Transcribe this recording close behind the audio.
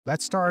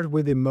Let's start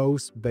with the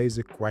most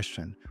basic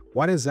question.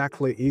 What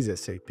exactly is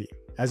SAP?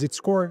 At its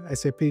core,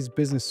 SAP is a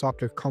business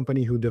software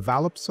company who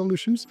develops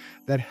solutions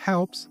that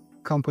helps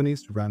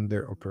companies run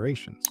their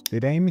operations. The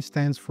name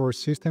stands for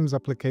Systems,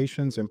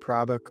 Applications, and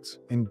Products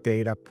in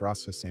Data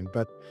Processing,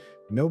 but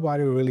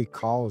nobody really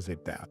calls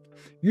it that.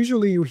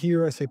 Usually you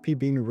hear SAP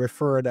being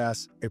referred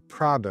as a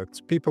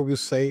product. People will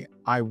say,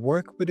 I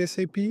work with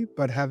SAP,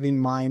 but have in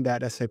mind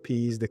that SAP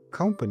is the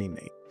company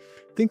name.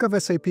 Think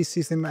of SAP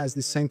system as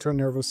the central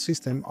nervous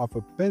system of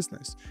a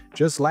business.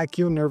 Just like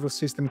your nervous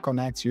system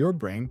connects your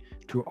brain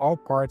to all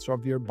parts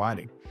of your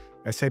body,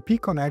 SAP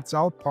connects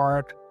all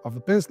parts of a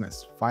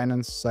business: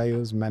 finance,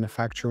 sales,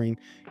 manufacturing,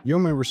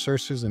 human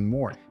resources, and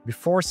more.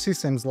 Before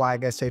systems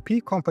like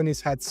SAP, companies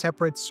had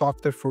separate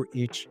software for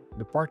each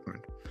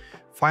department.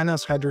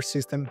 Finance had their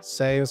system,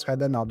 sales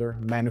had another,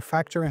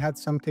 manufacturing had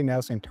something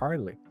else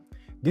entirely.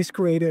 This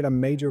created a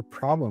major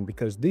problem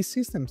because these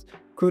systems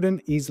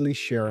couldn't easily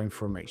share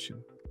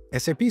information.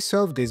 SAP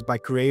solved this by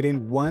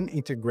creating one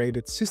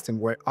integrated system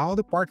where all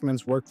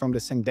departments work from the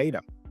same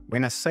data.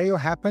 When a sale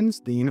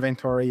happens, the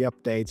inventory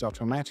updates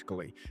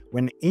automatically.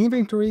 When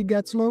inventory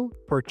gets low,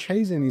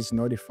 purchasing is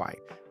notified.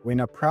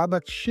 When a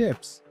product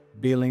ships,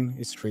 billing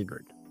is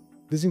triggered.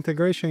 This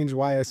integration is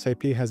why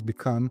SAP has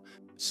become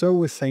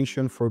so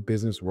essential for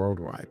business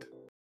worldwide.